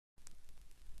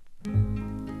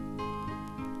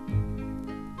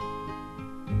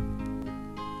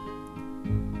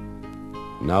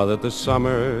Now that the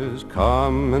summer's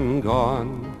come and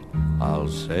gone, I'll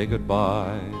say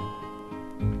goodbye.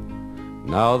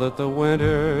 Now that the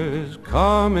winter's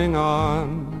coming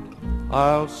on,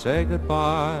 I'll say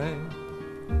goodbye.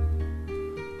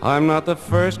 I'm not the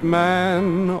first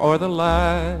man or the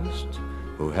last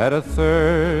who had a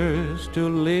thirst to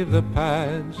leave the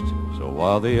past. So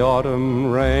while the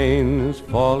autumn rain is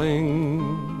falling,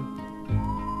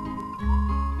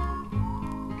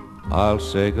 I'll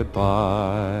say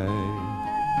goodbye.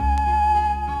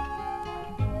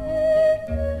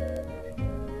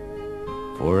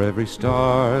 For every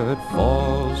star that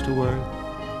falls to earth,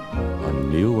 a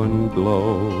new one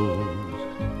glows.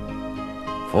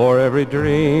 For every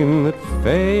dream that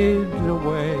fades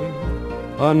away,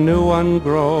 a new one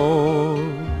grows.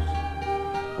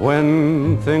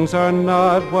 When things are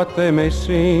not what they may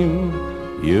seem,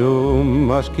 you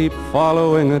must keep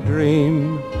following a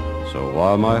dream. So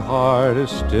while my heart is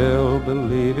still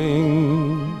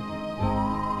believing,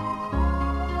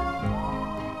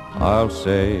 I'll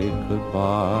say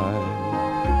goodbye.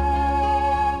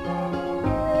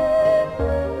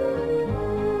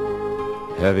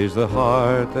 Heavy's the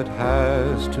heart that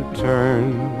has to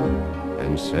turn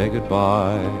and say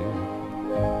goodbye.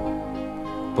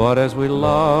 But as we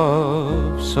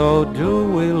love, so do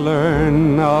we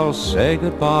learn. I'll say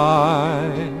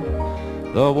goodbye.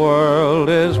 The world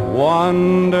is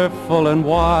wonderful and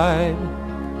wide.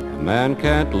 A man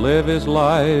can't live his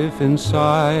life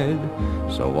inside.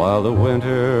 So while the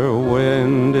winter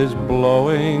wind is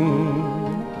blowing,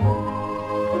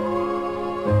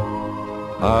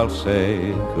 I'll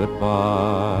say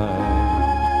goodbye.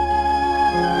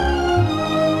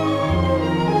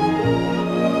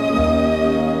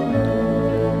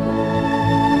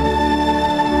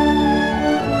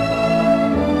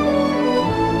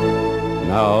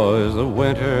 Now as the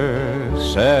winter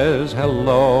says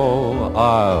hello,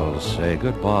 I'll say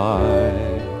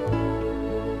goodbye.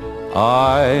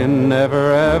 I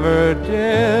never ever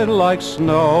did like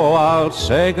snow, I'll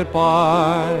say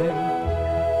goodbye.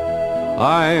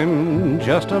 I'm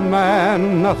just a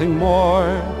man, nothing more.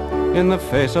 In the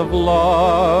face of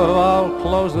love, I'll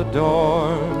close the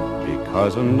door,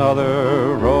 because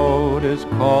another road is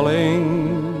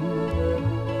calling.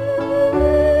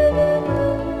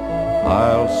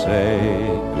 I'll say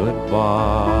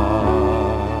goodbye.